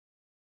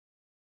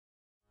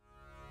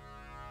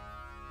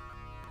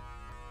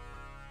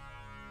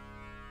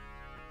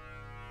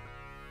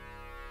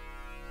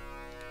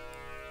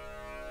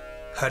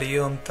Hari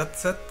Om Tat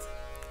Sat.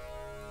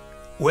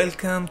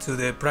 Welcome to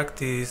the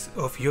practice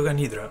of Yoga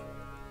Nidra.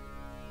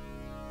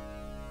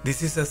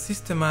 This is a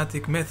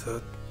systematic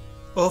method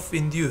of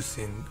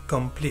inducing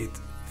complete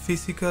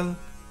physical,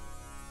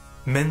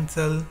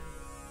 mental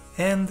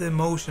and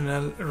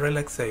emotional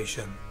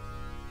relaxation.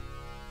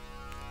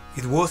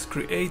 It was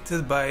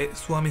created by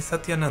Swami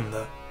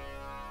Satyananda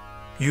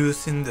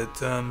using the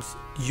terms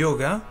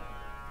yoga,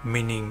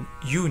 meaning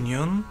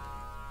union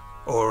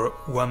or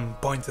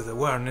one-pointed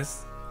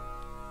awareness,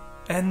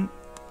 and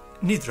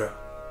Nidra,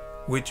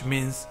 which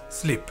means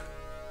sleep.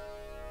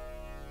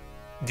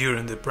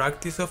 During the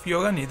practice of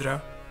Yoga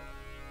Nidra,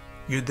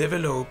 you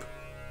develop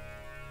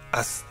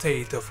a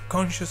state of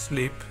conscious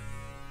sleep,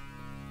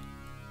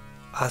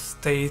 a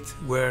state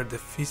where the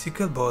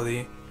physical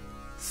body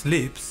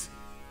sleeps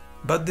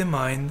but the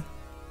mind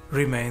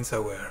remains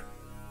aware.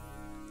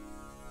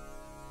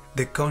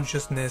 The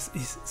consciousness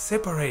is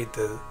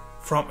separated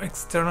from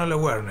external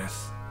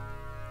awareness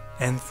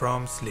and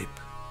from sleep.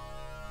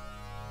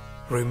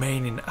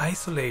 Remaining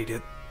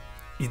isolated,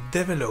 it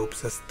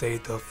develops a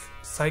state of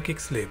psychic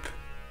sleep,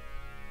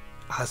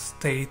 a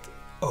state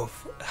of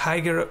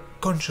higher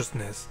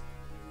consciousness,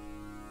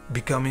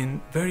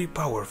 becoming very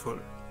powerful.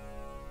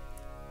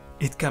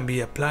 It can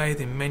be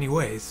applied in many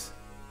ways,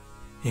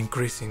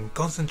 increasing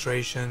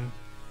concentration,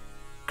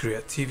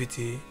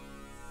 creativity,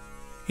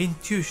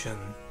 intuition,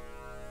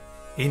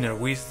 inner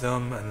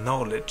wisdom and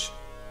knowledge,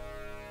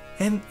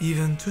 and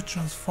even to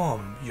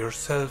transform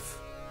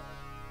yourself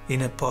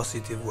in a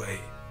positive way.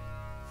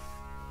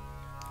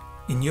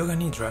 In Yoga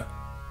Nidra,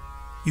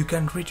 you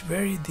can reach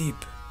very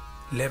deep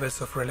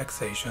levels of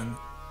relaxation,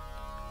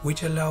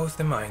 which allows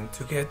the mind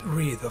to get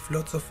rid of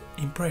lots of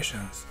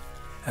impressions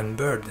and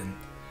burden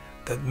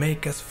that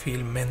make us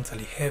feel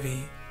mentally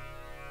heavy,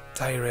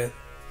 tired,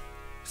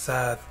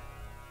 sad,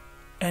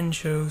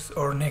 anxious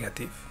or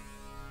negative.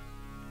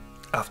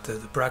 After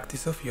the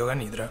practice of Yoga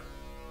Nidra,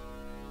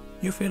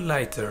 you feel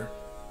lighter,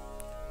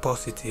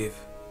 positive,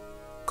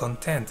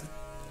 content,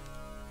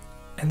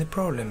 and the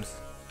problems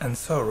and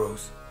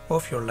sorrows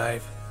of your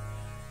life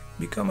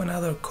become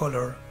another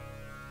color,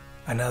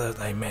 another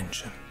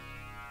dimension.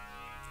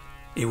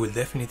 It will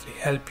definitely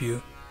help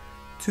you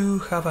to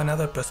have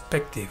another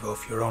perspective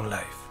of your own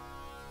life,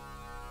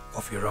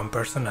 of your own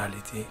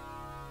personality,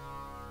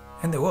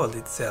 and the world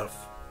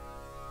itself.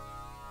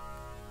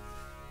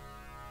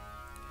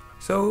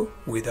 So,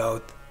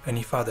 without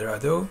any further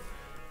ado,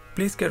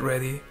 please get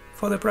ready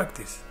for the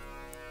practice.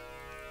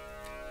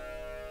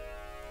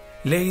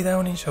 Lay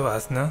down in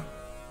Shavasana,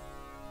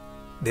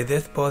 the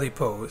death body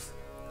pose,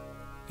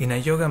 in a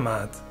yoga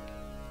mat,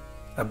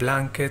 a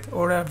blanket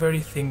or a very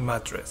thin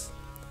mattress,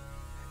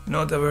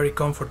 not a very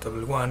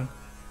comfortable one,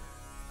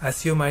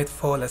 as you might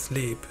fall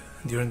asleep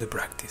during the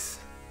practice.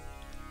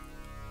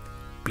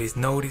 Please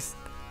notice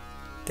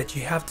that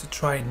you have to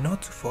try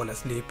not to fall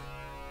asleep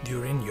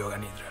during Yoga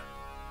Nidra.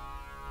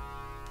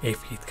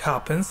 If it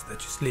happens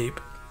that you sleep,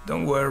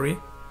 don't worry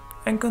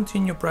and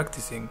continue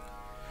practicing.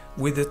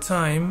 With the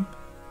time,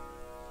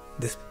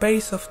 the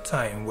space of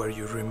time where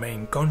you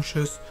remain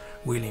conscious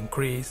will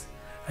increase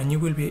and you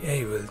will be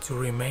able to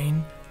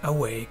remain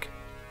awake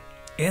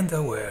and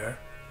aware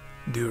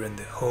during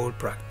the whole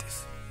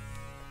practice.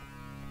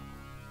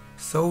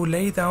 So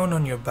lay down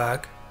on your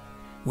back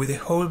with the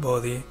whole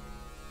body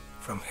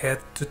from head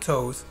to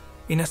toes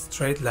in a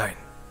straight line.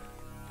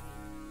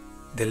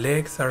 The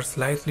legs are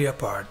slightly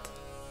apart,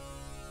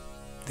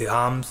 the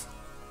arms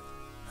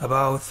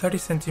about 30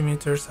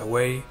 centimeters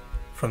away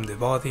from the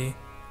body,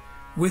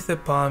 with the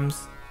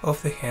palms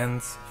of the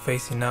hands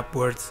facing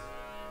upwards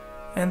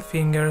and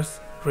fingers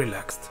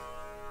relaxed.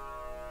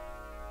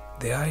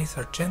 The eyes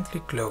are gently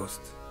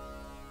closed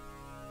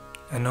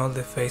and all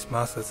the face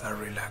muscles are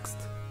relaxed.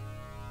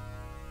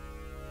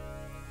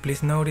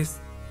 Please notice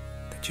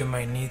that you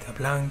might need a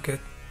blanket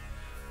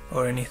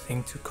or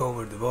anything to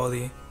cover the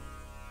body,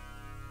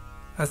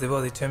 as the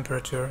body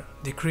temperature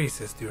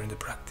decreases during the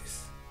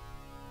practice.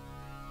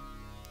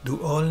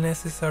 Do all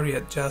necessary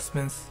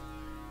adjustments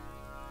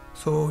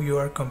so you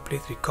are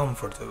completely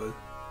comfortable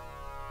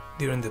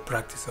during the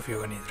practice of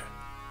Yoga Nidra.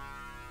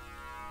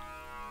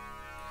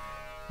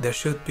 There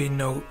should be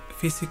no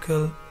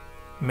physical,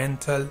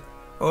 mental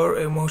or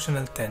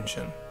emotional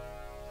tension,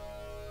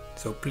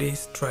 so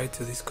please try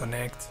to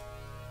disconnect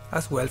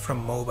as well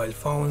from mobile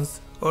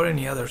phones or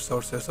any other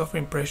sources of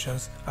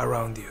impressions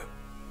around you.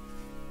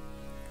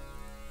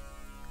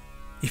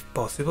 If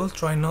possible,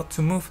 try not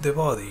to move the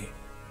body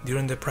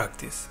during the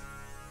practice.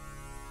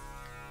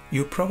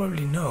 You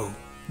probably know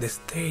the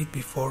state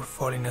before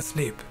falling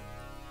asleep,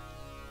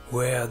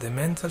 where the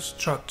mental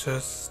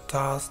structures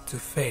start to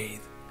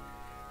fade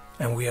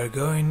and we are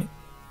going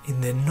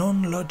in the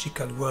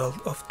non-logical world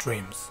of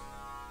dreams.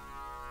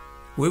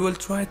 We will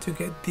try to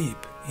get deep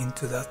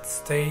into that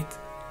state,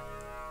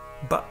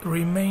 but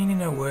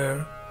remaining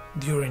aware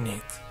during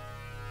it.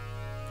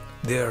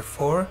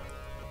 Therefore,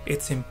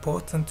 it's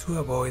important to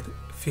avoid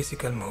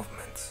physical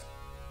movements.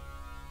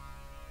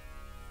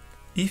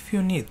 If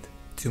you need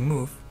to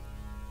move,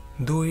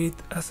 do it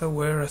as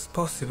aware as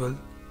possible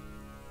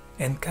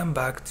and come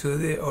back to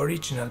the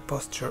original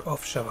posture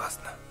of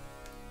Shavasana.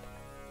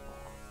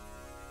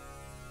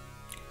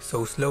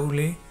 So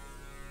slowly,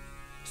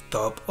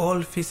 stop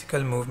all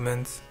physical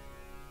movements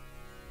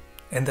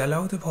and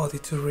allow the body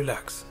to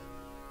relax.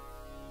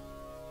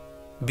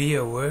 Be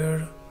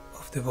aware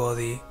of the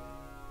body.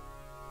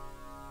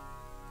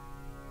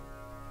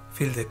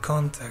 Feel the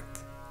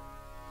contact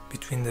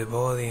between the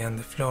body and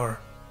the floor.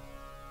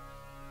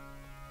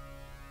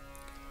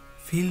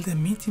 Feel the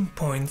meeting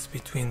points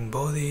between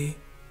body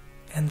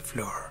and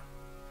floor.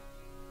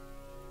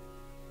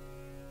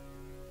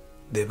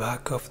 The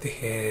back of the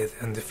head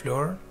and the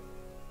floor.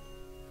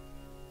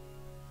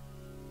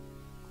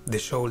 The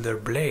shoulder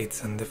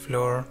blades and the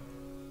floor.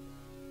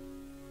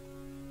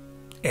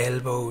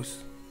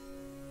 Elbows.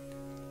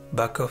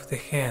 Back of the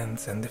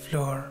hands and the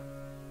floor.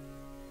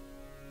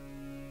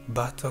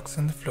 Buttocks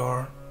on the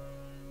floor.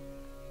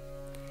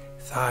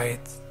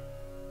 Thighs.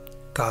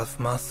 Calf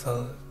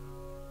muscle.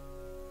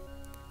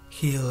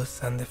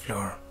 Heels and the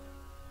floor.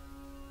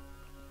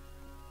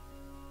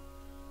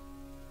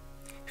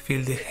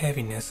 Feel the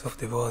heaviness of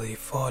the body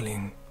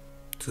falling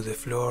to the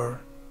floor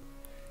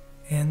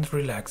and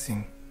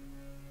relaxing.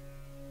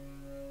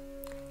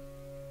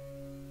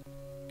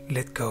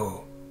 Let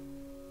go.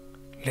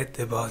 Let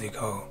the body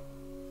go.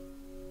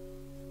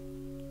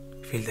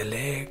 Feel the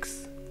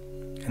legs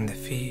and the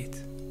feet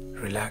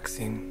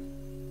relaxing.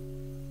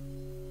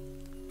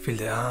 Feel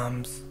the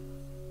arms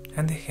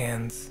and the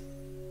hands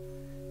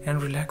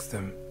and relax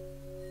them.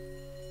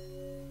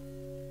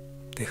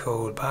 The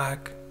whole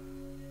back,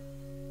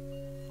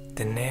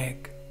 the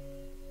neck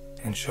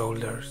and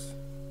shoulders.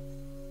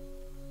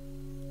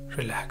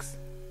 Relax.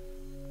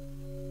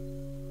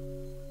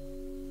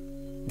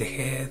 The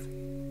head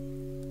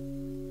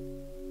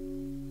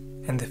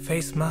and the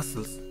face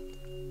muscles.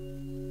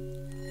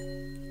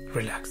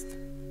 Relaxed.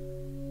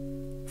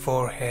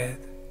 Forehead,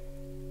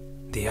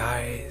 the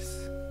eyes,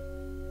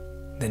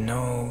 the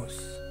nose,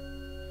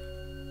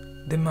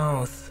 the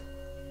mouth,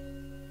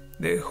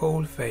 the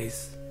whole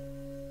face.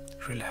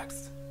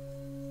 Relaxed.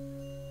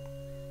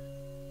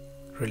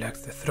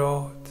 Relax the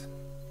throat,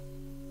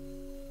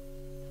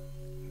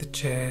 the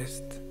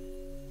chest.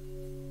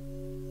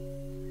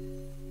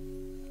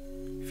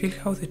 Feel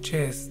how the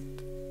chest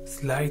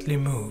slightly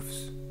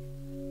moves.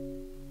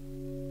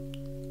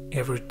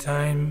 Every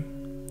time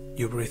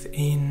you breathe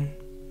in,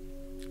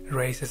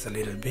 raises a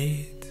little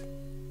bit.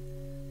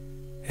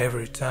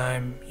 Every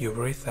time you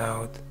breathe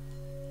out,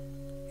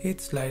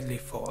 it slightly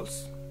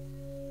falls.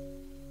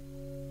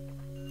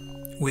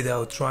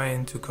 Without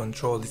trying to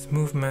control this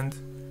movement,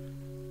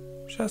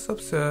 just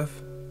observe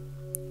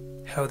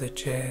how the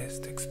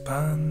chest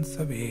expands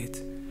a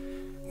bit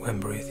when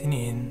breathing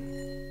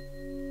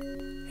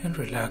in and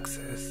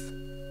relaxes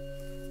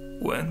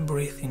when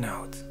breathing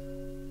out.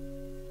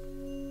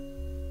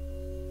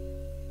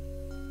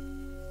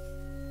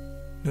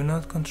 Do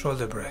not control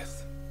the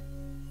breath.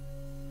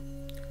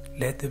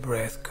 Let the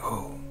breath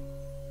go.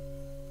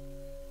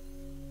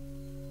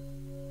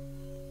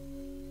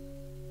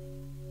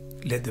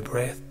 Let the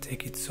breath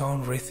take its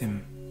own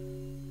rhythm,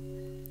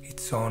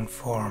 its own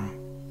form.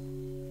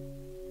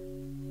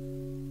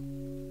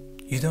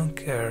 You don't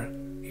care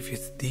if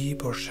it's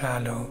deep or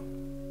shallow,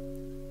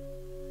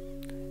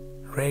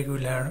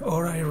 regular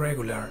or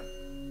irregular.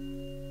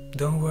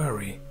 Don't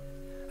worry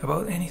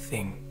about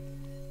anything.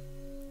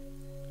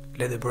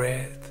 Let the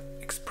breath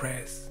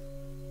express.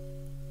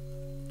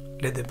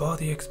 Let the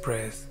body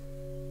express.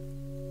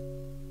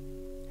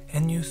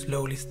 And you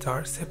slowly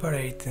start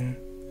separating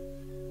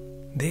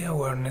the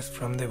awareness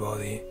from the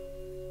body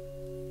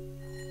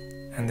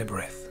and the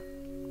breath.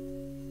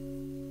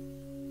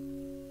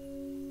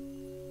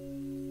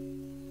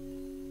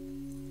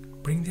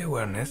 Bring the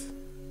awareness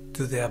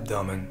to the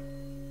abdomen,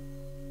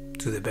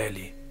 to the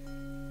belly,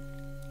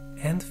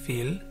 and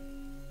feel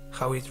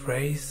how it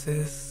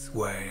raises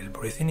while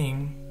breathing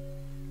in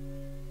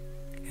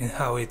and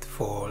how it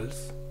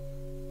falls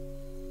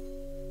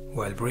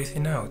while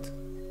breathing out.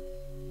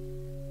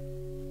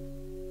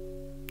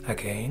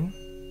 Again,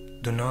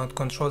 do not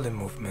control the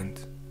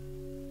movement.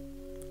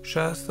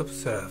 Just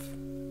observe.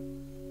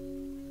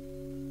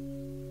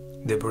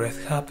 The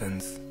breath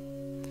happens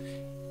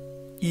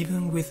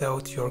even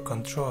without your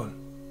control.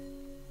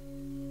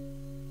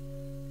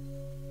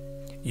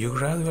 You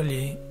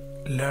gradually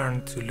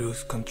learn to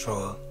lose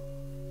control,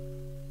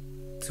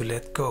 to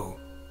let go,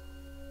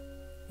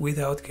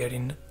 without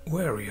getting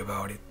worried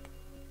about it.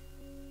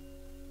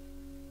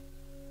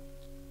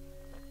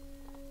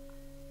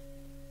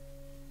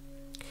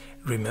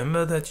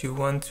 Remember that you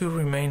want to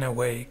remain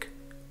awake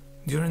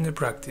during the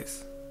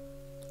practice.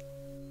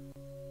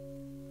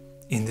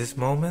 In this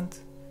moment,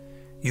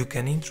 you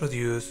can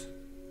introduce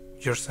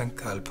your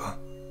sankalpa,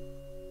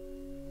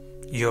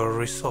 your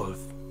resolve.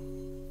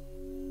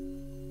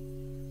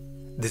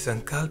 The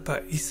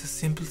sankalpa is a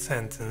simple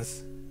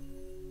sentence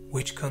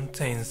which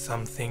contains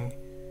something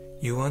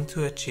you want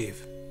to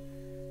achieve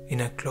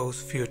in a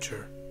close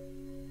future.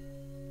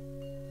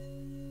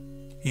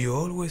 You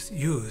always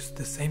use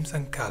the same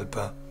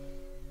sankalpa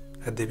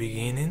at the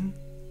beginning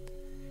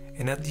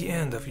and at the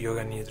end of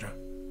Yoga Nidra.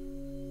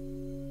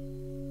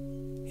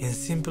 In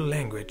simple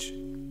language,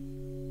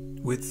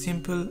 with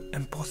simple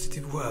and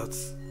positive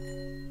words,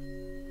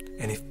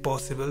 and if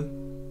possible,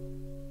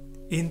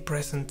 in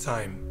present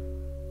time.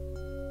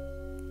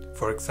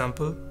 For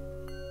example,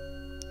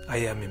 I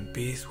am in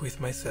peace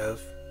with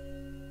myself.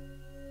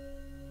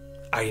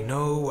 I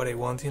know what I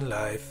want in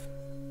life.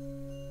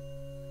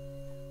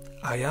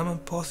 I am a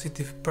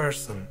positive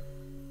person.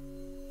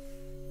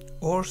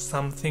 Or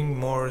something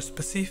more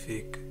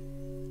specific,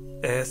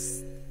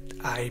 as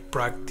I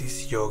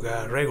practice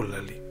yoga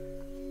regularly.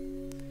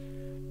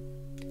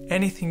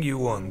 Anything you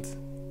want,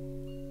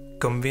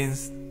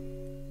 convinced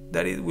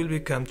that it will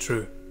become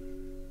true.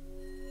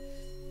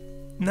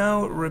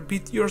 Now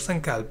repeat your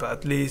sankalpa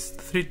at least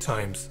 3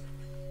 times,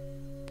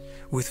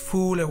 with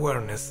full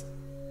awareness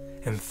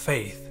and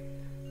faith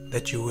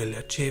that you will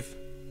achieve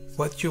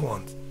what you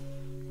want.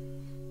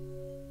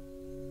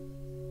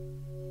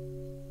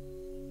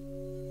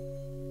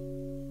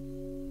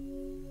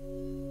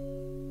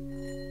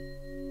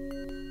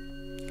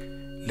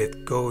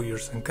 Let go your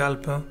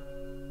sankalpa.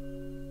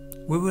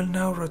 We will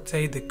now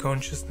rotate the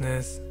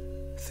consciousness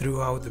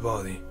throughout the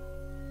body.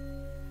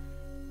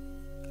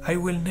 I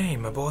will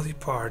name a body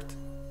part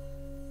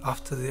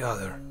after the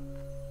other,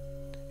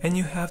 and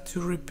you have to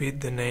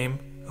repeat the name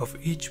of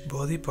each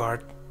body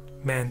part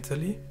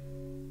mentally.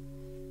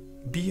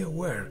 Be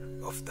aware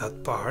of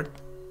that part,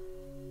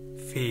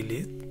 feel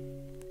it,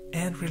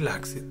 and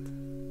relax it.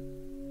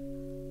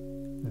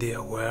 The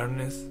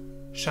awareness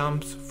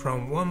jumps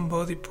from one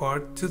body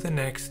part to the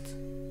next.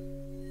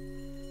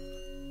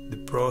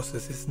 The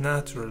process is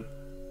natural.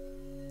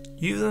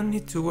 You don't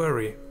need to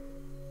worry.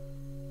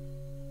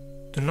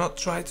 Do not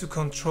try to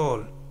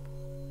control,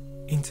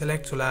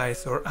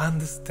 intellectualize, or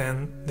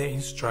understand the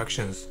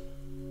instructions.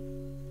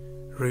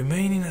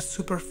 Remain in a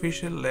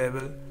superficial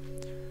level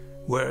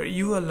where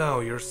you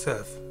allow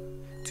yourself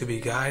to be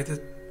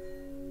guided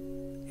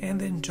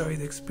and enjoy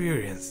the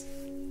experience.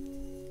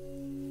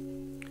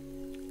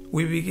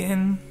 We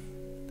begin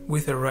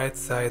with the right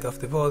side of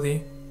the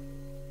body,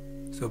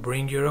 so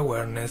bring your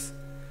awareness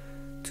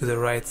to the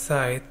right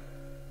side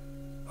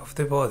of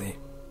the body.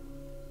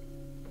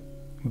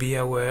 Be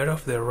aware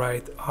of the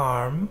right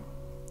arm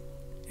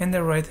and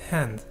the right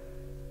hand.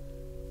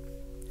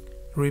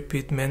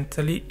 Repeat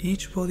mentally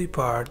each body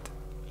part.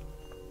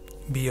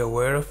 Be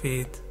aware of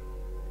it,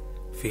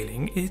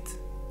 feeling it,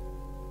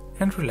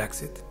 and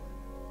relax it.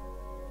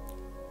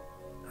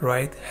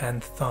 Right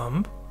hand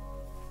thumb,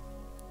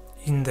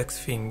 index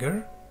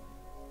finger,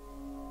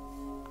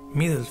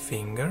 middle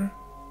finger,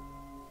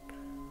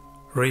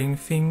 ring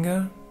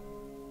finger,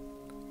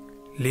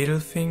 little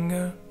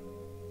finger,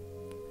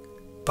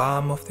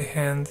 palm of the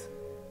hand,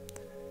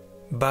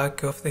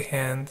 back of the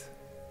hand,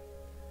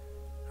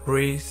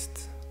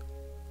 wrist,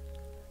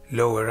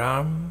 lower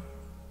arm,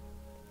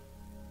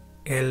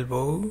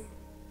 elbow,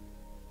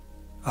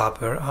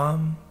 upper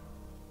arm,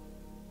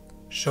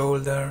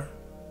 shoulder,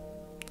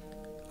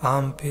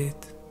 armpit,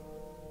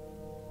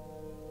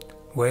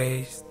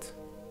 waist,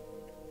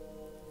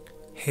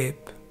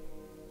 hip,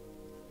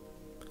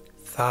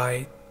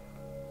 thigh,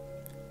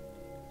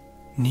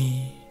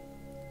 knee,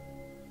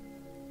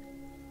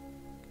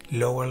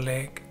 lower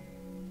leg,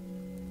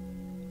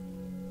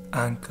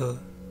 ankle,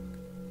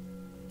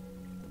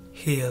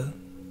 heel,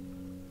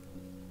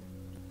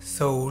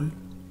 sole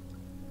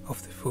of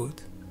the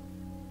foot,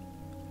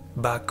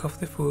 back of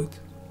the foot,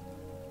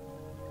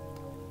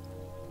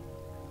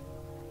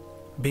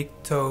 big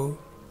toe,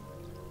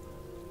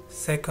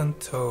 second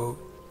toe,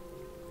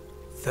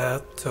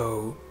 third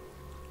toe,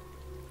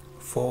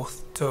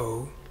 fourth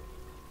toe,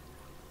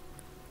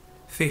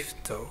 fifth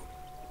toe.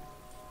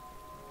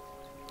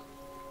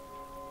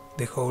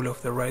 The whole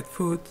of the right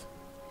foot,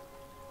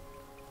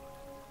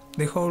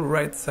 the whole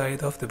right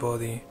side of the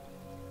body,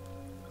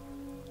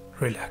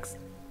 relaxed.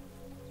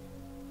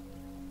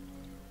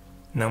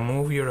 Now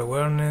move your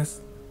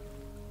awareness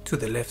to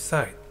the left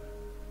side.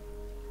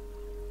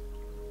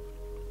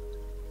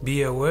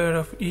 Be aware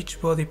of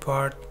each body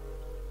part.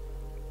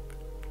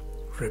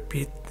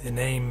 Repeat the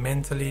name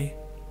mentally.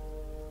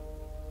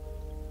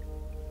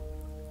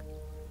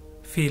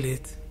 Feel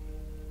it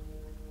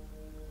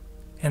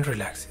and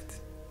relax it.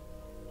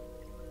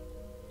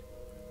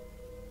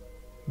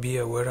 Be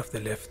aware of the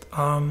left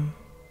arm,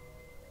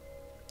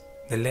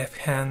 the left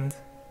hand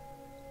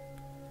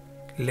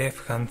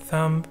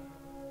thumb,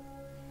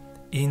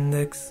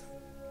 index,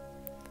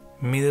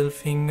 middle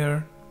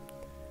finger,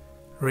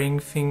 ring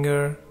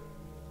finger,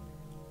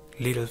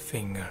 little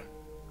finger,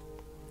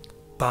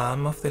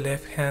 palm of the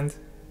left hand,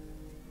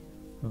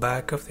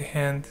 back of the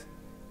hand,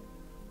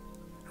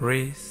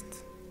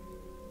 wrist,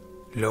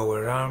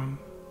 lower arm,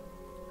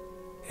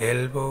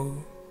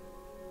 elbow,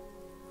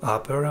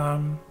 upper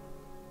arm,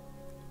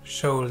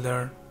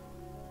 shoulder,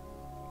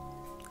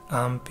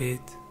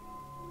 armpit,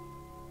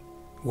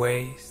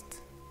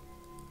 waist,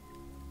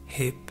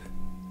 hip,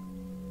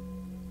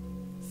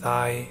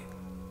 thigh,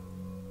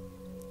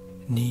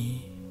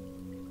 knee,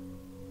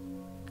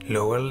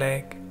 lower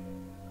leg,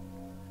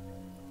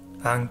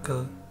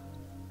 ankle,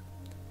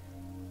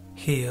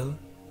 heel,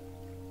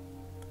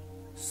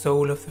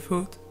 sole of the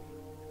foot,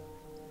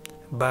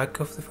 back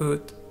of the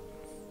foot,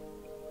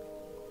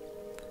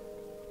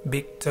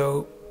 big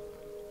toe,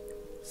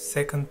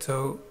 second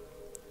toe,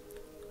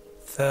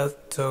 third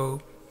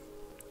toe,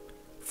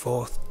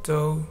 fourth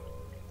toe,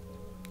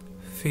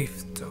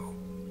 fifth toe,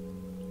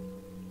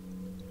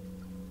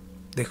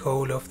 the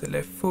whole of the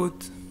left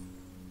foot,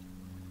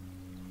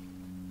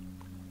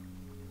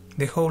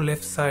 the whole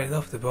left side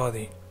of the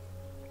body,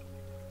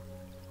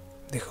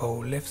 the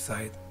whole left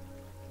side.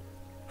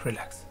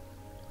 Relax.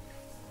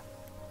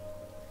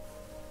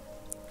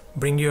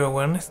 Bring your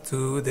awareness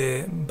to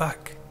the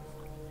back,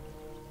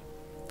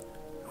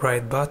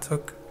 right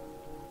buttock,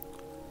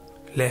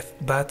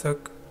 left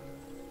buttock,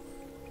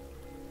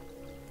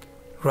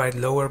 right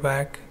lower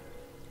back,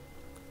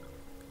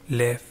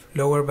 left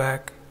lower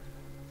back,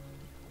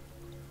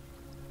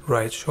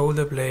 right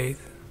shoulder blade,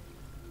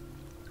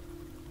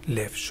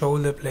 left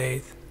shoulder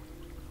blade,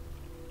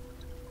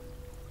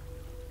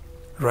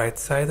 right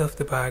side of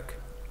the back,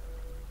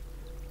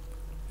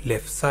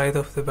 left side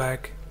of the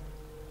back,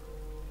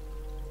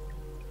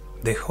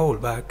 the whole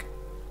back,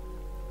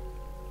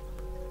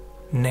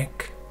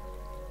 neck,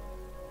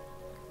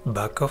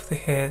 back of the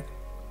head,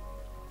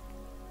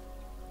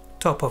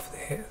 top of the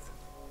head,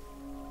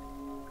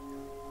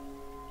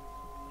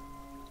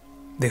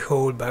 the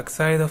whole back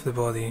side of the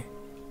body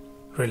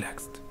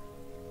relaxed.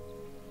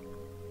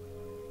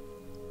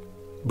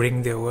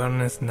 Bring the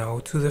awareness now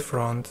to the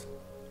front,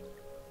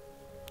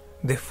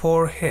 the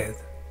forehead,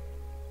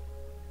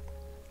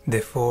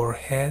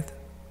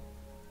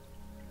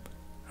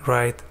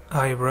 right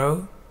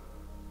eyebrow,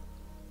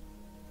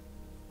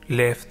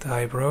 left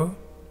eyebrow,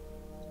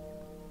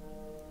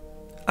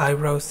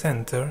 eyebrow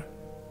center,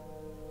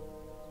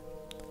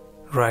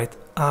 right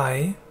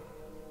eye,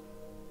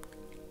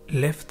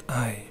 left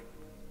eye,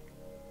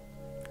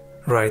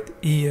 right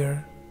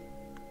ear,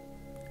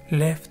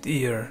 left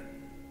ear,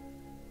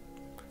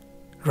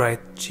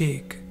 right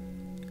cheek,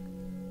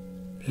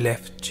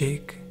 left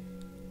cheek,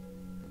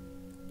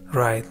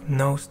 right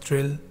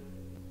nostril,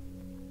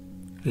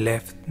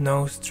 left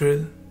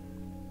nostril,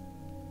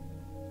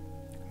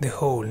 the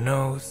whole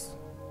nose,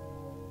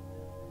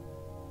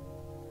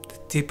 the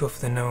tip of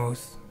the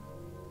nose,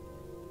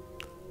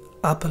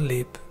 upper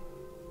lip,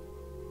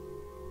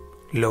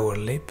 lower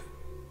lip,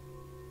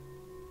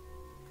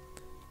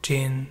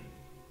 chin,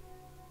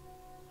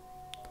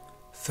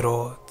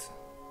 throat,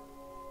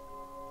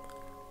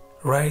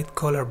 right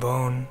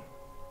collarbone,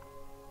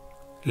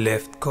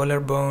 left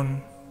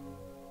collarbone,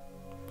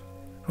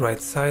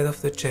 right side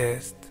of the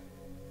chest,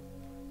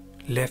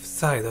 left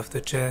side of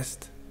the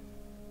chest,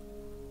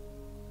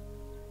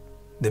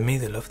 the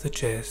middle of the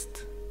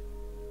chest,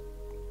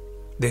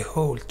 the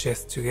whole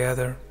chest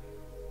together,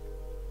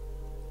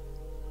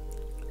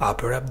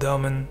 upper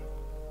abdomen,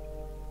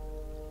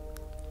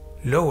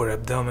 lower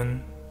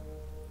abdomen,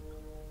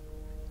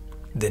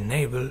 the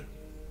navel,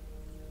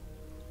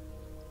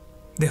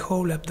 the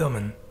whole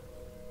abdomen,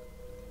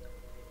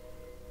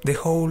 the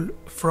whole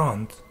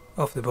front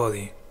of the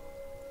body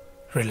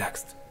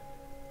relaxed.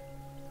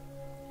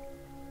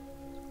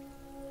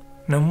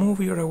 Now move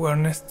your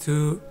awareness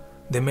to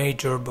the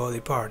major body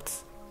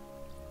parts,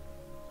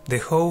 the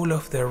whole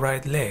of the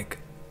right leg,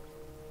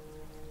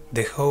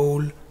 the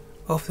whole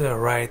of the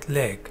right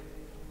leg,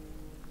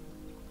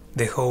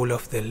 the whole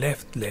of the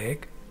left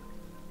leg,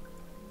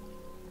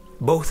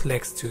 both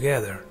legs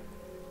together,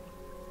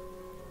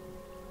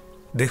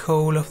 the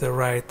whole of the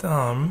right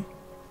arm,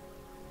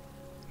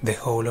 the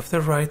whole of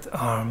the right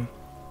arm,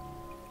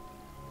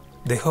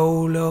 the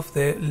whole of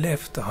the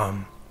left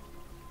arm,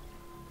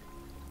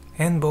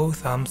 and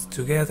both arms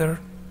together,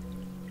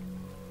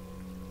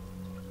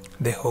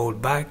 the whole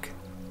back,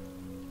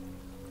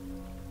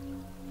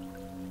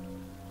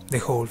 the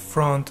whole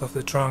front of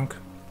the trunk,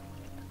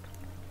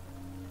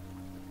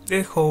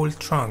 the whole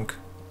trunk,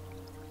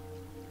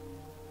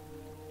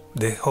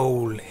 the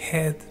whole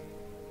head,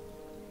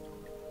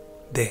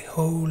 the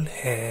whole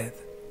head,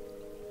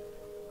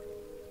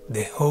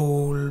 the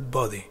whole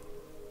body,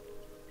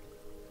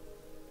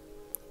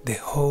 the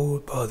whole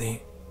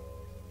body,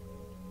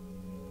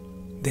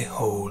 the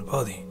whole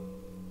body.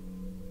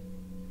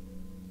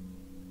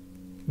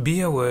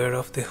 Be aware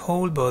of the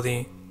whole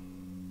body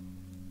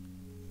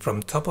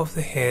from top of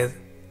the head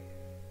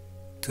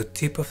to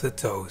tip of the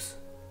toes.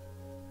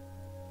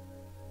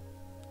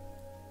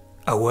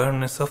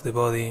 Awareness of the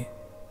body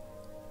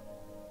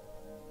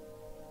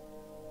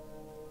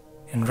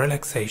and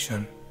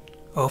relaxation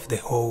of the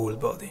whole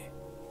body.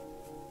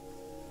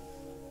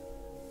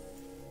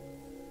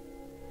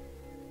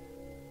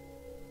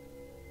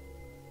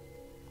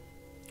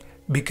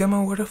 Become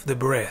aware of the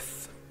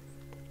breath.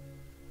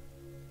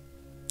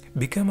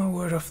 Become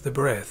aware of the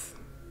breath.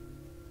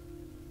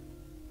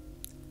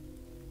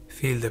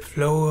 Feel the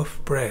flow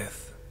of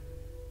breath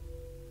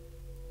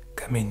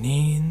coming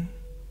in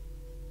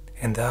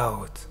and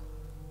out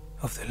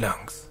of the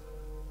lungs.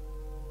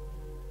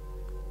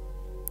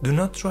 Do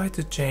not try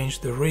to change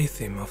the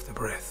rhythm of the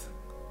breath.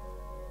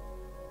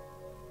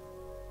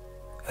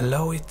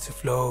 Allow it to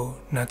flow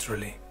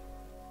naturally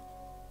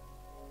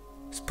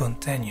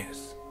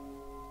spontaneous,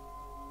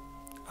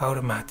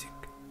 automatic.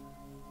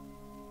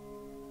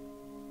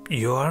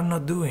 You are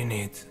not doing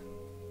it.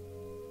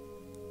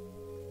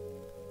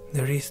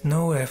 There is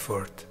no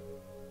effort.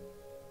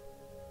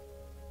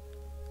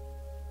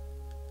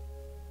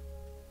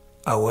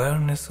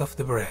 Awareness of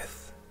the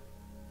breath.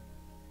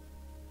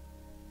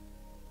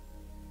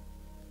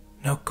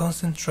 Now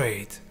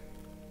concentrate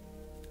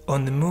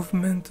on the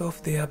movement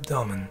of the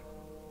abdomen.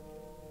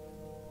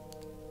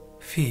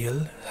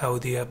 Feel how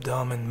the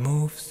abdomen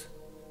moves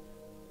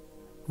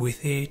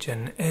with each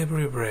and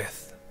every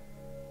breath.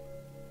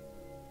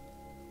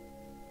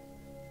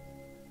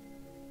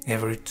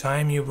 Every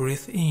time you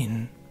breathe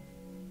in,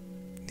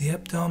 the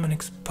abdomen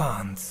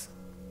expands,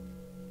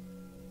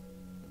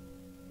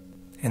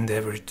 and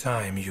every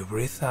time you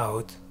breathe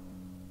out,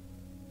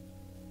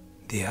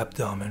 the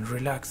abdomen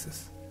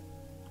relaxes.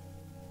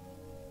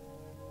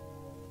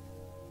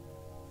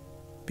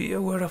 Be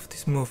aware of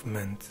this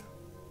movement.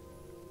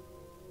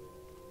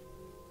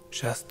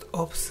 Just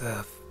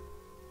observe.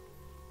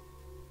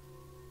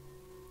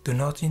 Do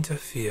not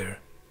interfere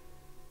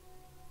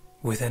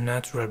with the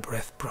natural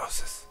breath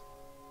process.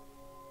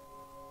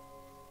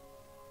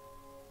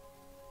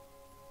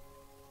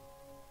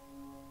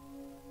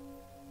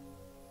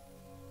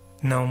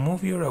 Now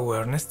move your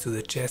awareness to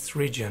the chest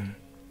region.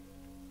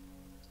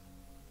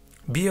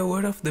 Be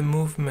aware of the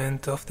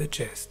movement of the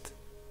chest,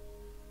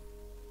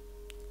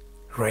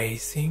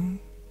 rising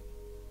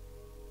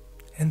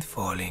and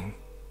falling,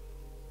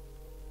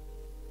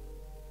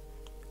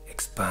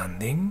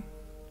 expanding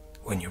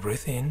when you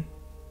breathe in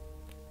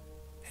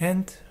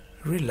and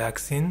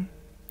relaxing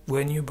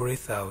when you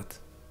breathe out,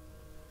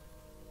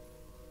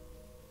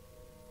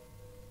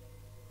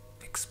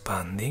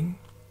 expanding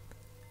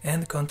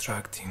and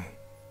contracting.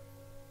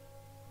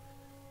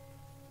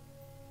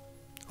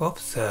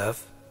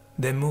 Observe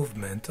the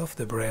movement of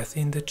the breath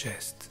in the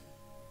chest.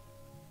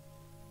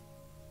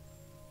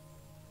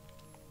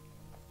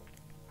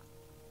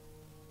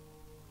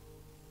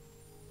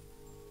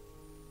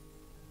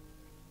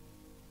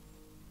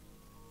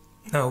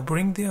 Now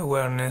bring the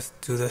awareness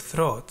to the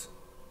throat.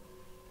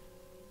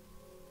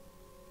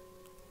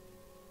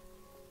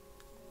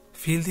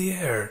 Feel the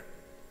air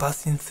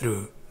passing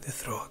through the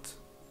throat,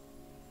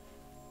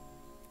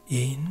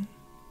 in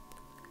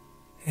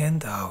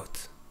and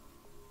out.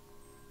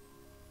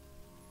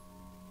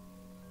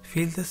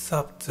 Feel the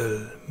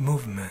subtle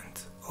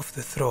movement of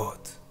the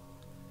throat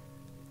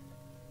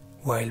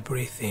while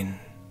breathing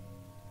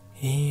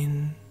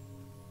in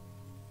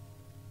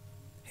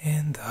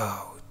and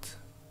out,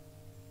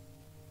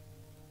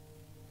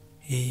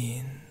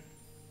 in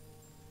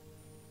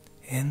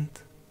and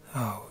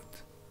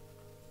out.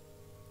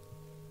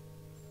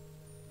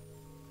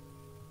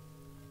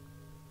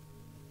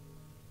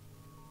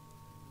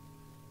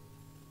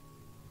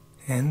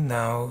 And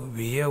now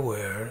be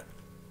aware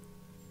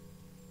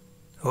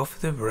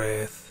of the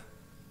breath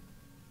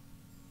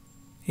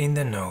in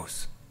the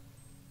nose.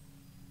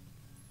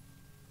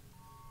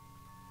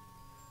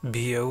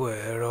 Be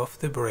aware of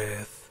the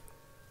breath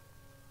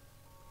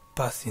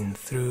passing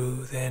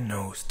through the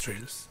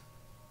nostrils.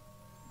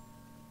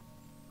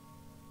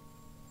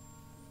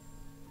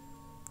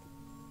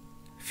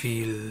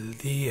 Feel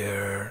the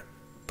air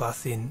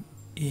passing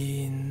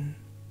in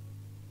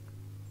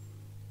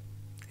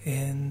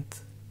and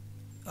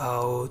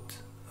out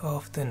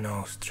of the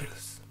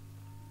nostrils.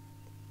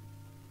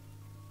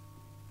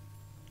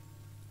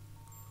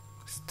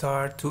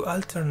 Start to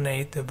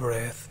alternate the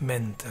breath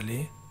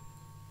mentally.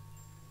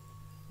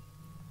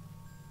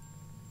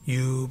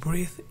 You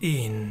breathe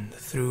in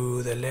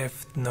through the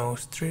left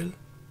nostril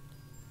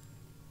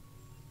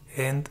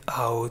and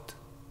out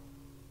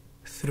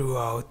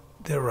throughout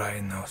the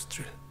right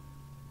nostril.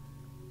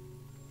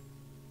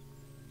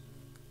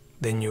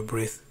 Then you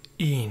breathe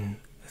in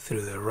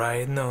through the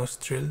right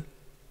nostril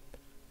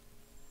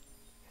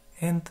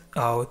and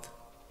out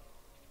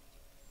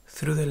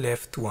through the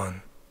left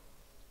one.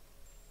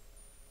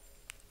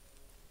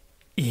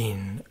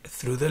 In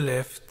through the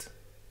left,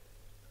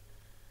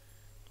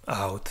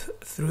 out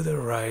through the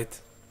right,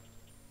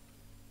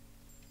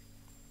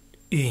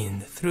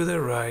 in through the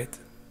right,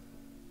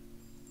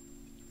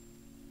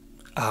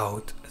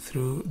 out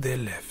through the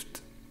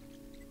left.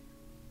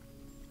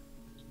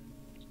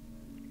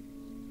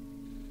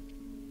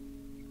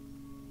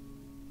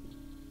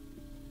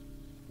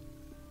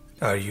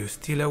 Are you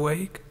still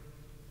awake?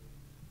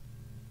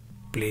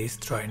 Please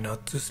try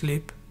not to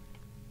sleep.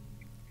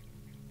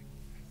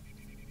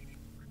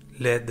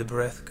 Let the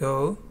breath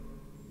go.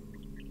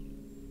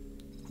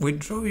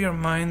 Withdraw your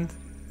mind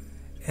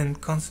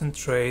and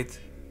concentrate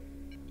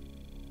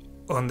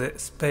on the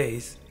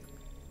space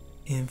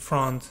in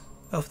front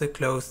of the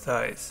closed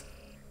eyes.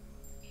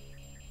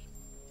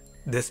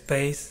 The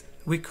space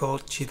we call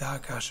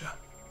Chidakasha.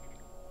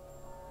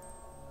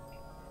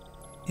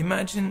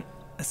 Imagine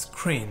a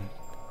screen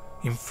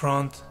in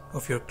front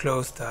of your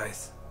closed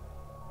eyes.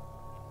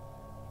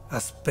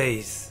 A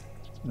space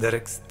that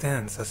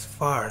extends as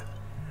far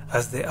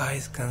as the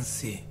eyes can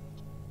see.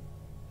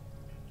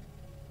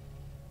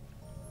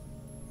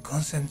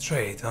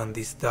 concentrate on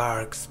this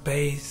dark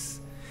space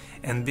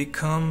and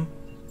become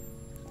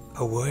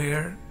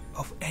aware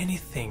of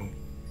anything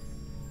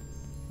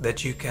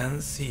that you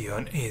can see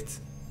on it.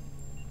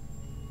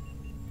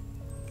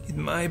 It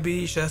might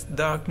be just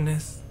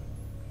darkness,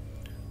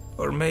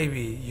 or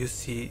maybe you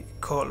see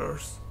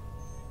colors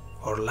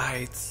or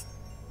lights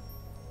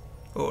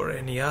or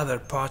any other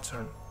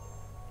pattern.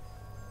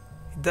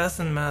 It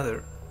doesn't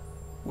matter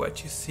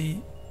what you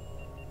see,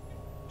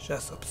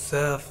 just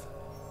observe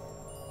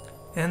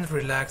and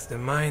relax the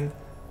mind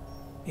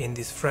in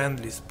this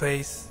friendly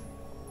space,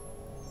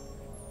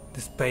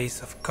 the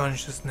space of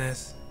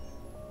consciousness,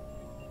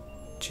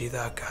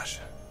 Chidakasha.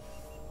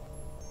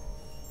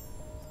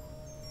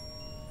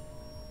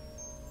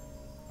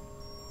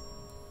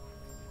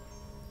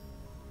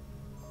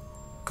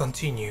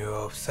 Continue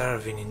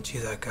observing in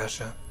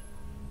Chidakasha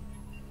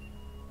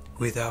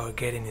without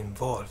getting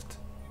involved,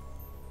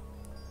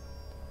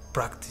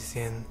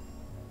 practicing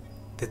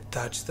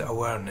detached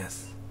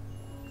awareness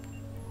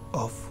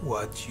of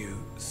what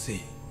you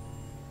see.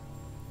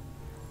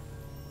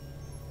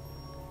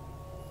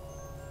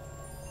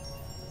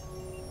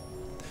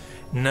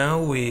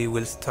 Now we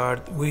will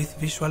start with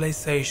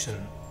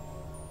visualization.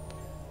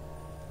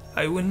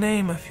 I will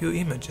name a few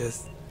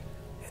images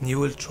and you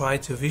will try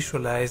to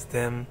visualize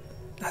them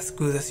as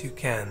good as you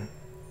can.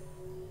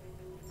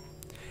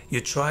 You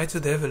try to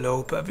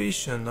develop a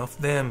vision of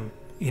them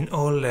in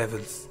all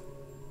levels.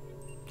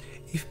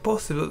 If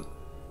possible,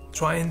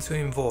 trying to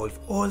involve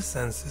all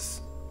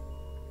senses.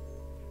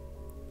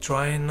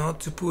 Trying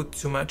not to put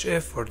too much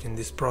effort in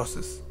this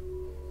process.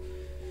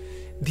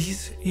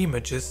 These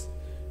images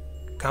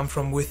come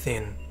from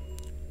within,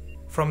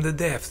 from the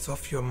depths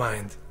of your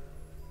mind.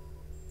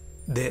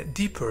 The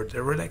deeper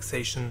the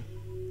relaxation,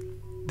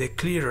 the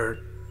clearer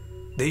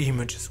the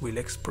images will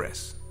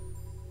express.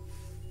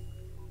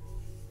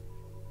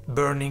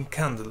 Burning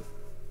candle.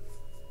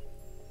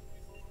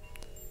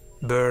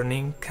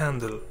 Burning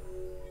candle.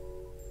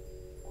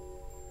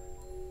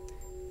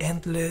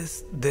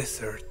 Endless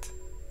desert.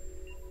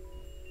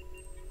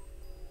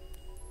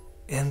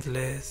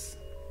 Endless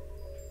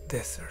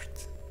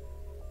desert.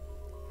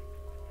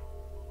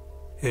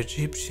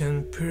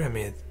 Egyptian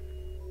pyramid.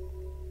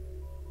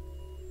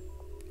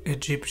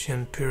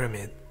 Egyptian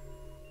pyramid.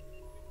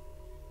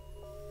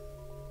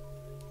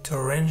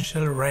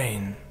 Torrential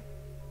rain.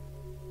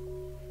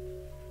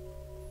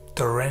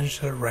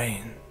 Torrential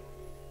rain.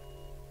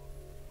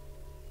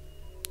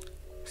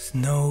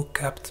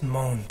 Snow-capped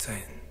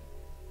mountain.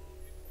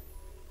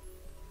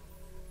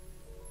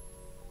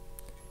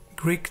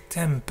 Greek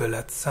temple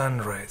at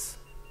sunrise.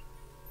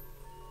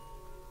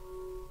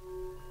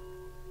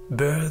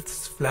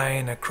 Birds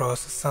flying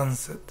across a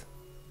sunset.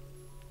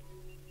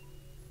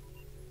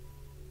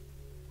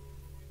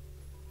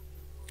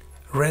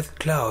 Red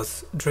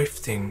clouds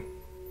drifting.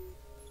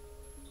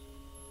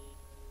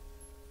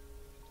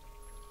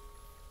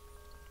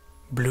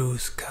 Blue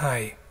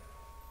sky.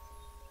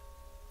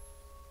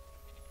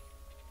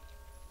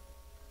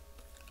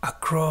 A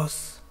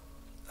cross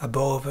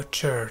above a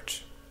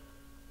church.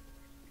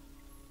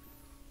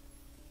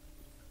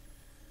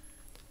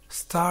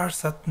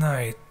 Stars at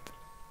night.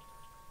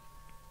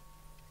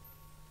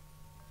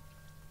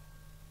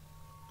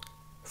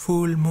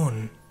 Full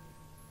moon.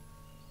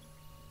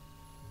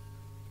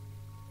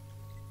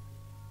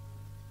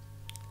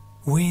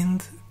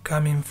 Wind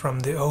coming from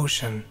the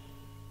ocean.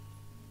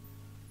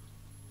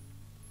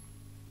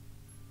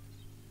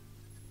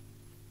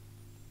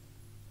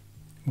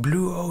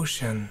 Blue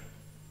ocean.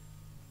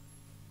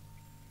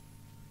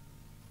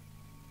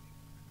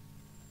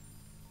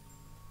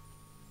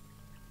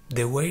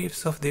 The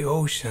waves of the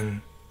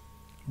ocean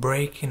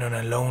breaking on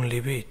a lonely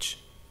beach.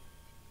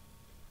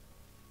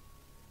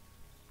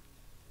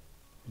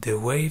 The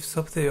waves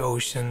of the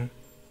ocean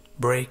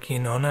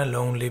breaking on a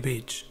lonely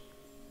beach.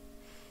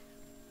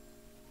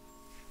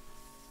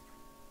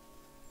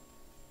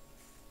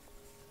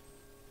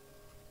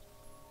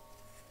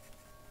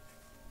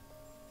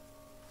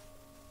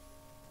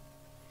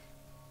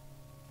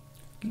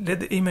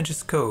 Let the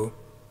images go.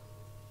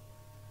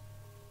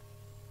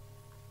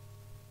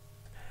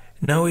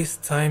 Now it's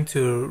time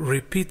to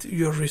repeat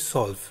your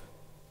resolve,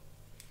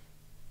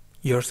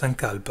 your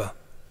sankalpa.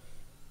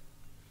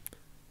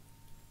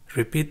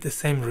 Repeat the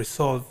same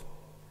resolve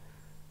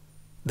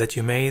that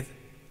you made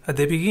at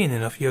the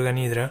beginning of Yoga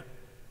Nidra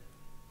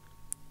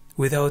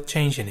without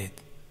changing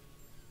it.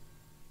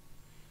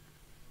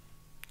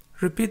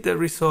 Repeat the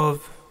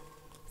resolve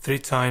 3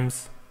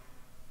 times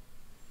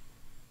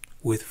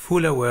with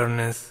full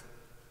awareness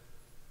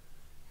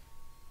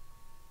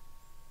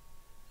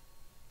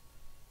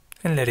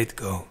and let it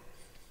go.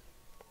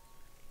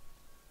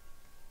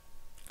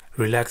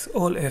 Relax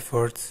all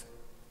efforts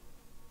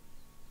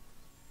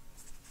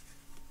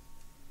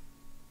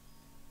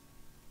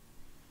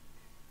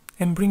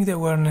and bring the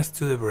awareness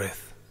to the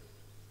breath.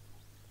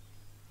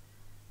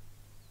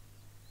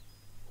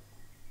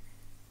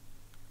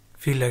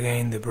 Feel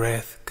again the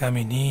breath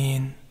coming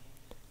in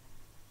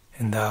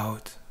and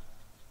out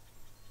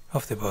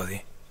of the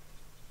body.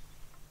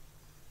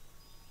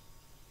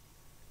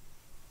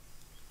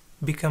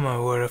 become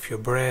aware of your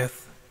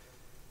breath.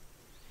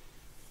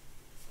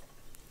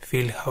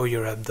 Feel how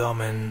your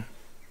abdomen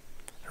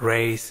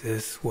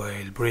raises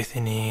while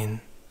breathing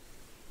in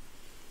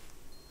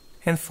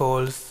and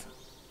falls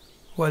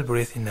while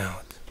breathing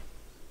out.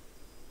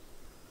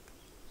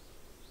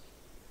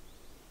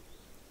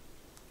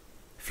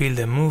 Feel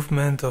the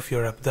movement of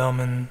your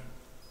abdomen.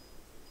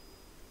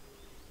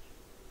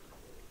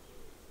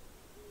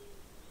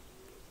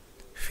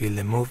 Feel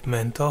the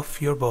movement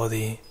of your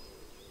body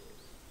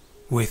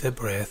with the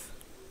breath.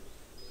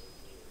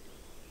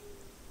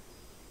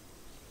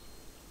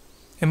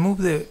 And move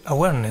the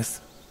awareness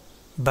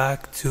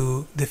back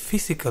to the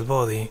physical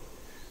body,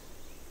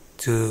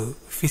 to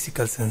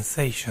physical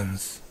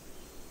sensations,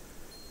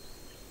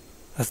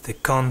 as the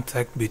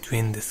contact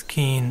between the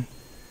skin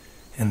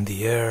and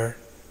the air,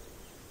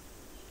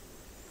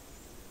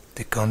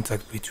 the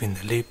contact between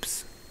the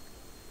lips,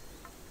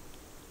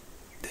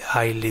 the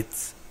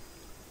eyelids,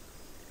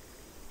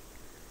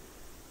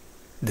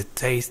 the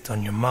taste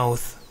on your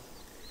mouth,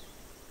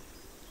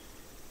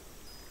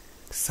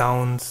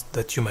 sounds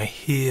that you might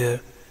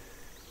hear.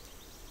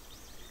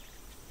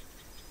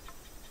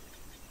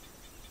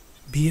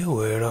 Be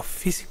aware of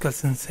physical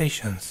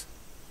sensations.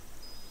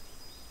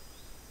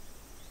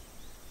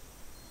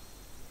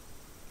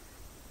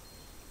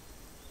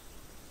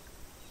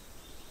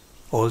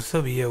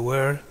 Also be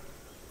aware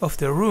of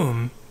the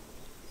room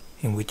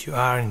in which you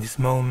are in this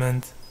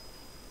moment,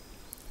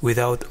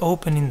 without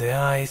opening the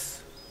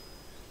eyes,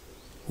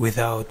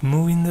 without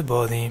moving the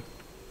body.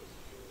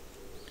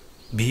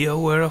 Be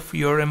aware of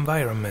your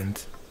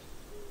environment,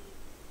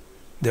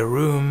 the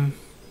room,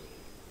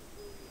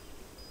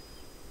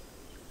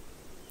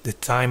 the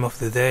time of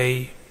the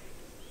day.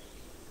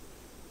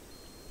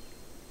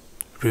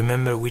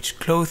 Remember which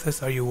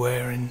clothes are you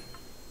wearing,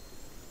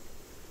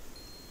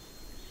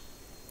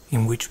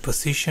 in which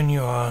position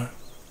you are,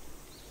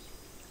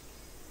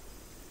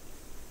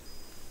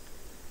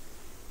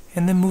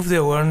 and then move the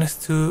awareness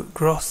to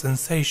gross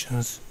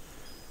sensations,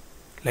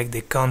 like the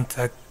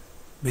contact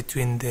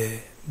between the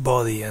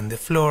body and the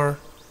floor,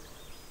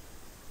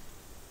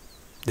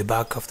 the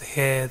back of the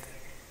head,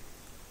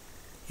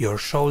 your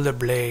shoulder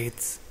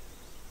blades,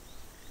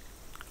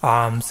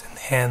 arms and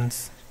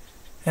hands,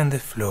 and the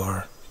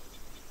floor,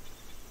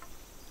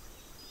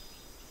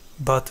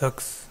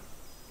 buttocks,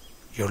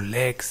 your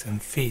legs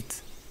and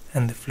feet,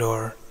 and the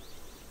floor.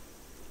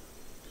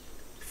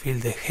 Feel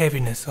the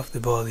heaviness of the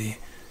body,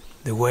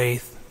 the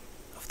weight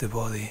of the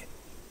body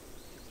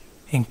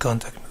in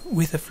contact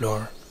with the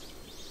floor.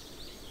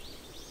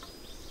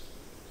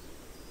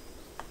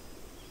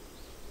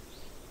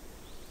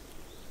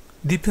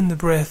 Deepen the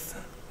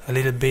breath a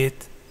little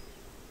bit,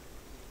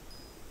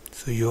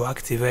 so you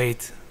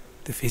activate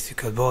the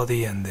physical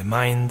body and the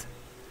mind.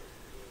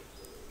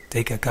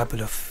 Take a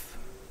couple of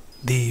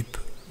deep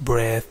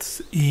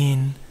breaths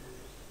in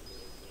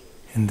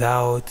and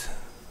out.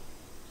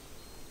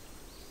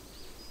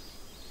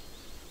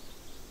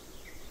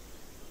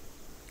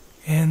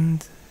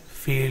 And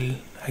feel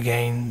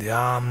again the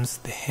arms,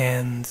 the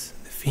hands,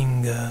 the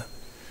finger,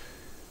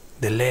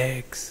 the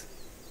legs,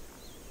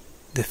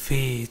 the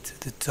feet,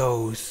 the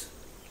toes,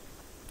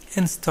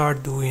 and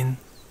start doing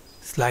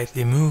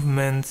slightly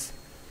movements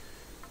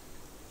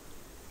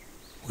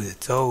with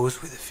the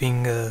toes, with the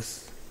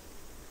fingers,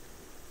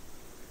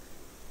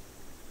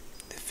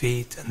 the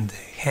feet and the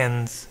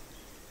hands.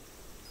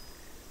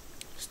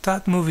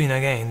 Start moving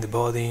again the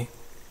body.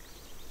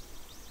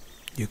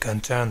 You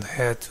can turn the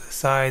head to the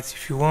sides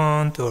if you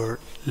want, or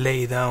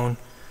lay down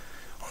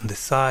on the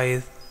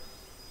side.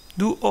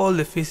 Do all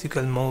the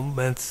physical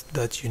movements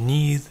that you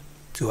need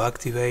to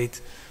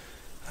activate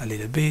a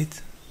little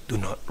bit. Do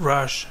not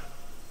rush.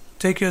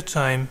 Take your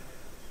time.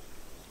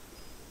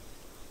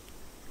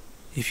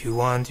 If you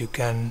want, you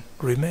can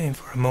remain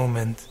for a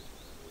moment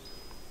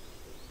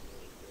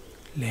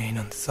laying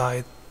on the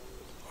side,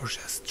 or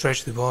just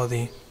stretch the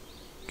body.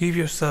 Give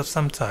yourself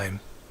some time.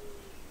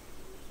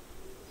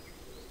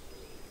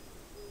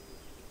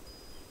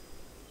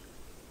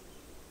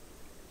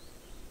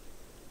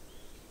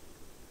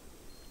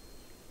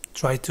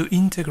 Try to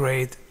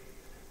integrate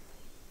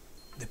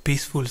the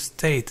peaceful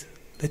state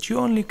that you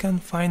only can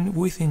find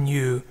within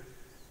you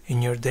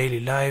in your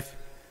daily life.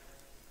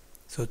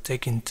 So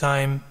taking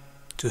time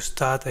to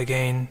start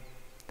again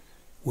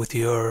with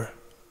your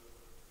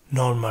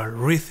normal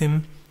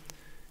rhythm,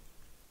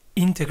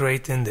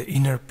 integrating the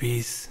inner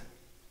peace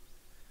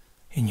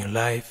in your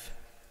life.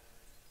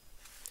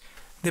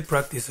 The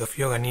practice of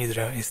Yoga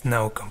Nidra is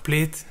now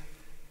complete.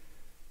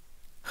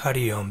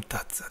 Hari Om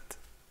Tat Sat.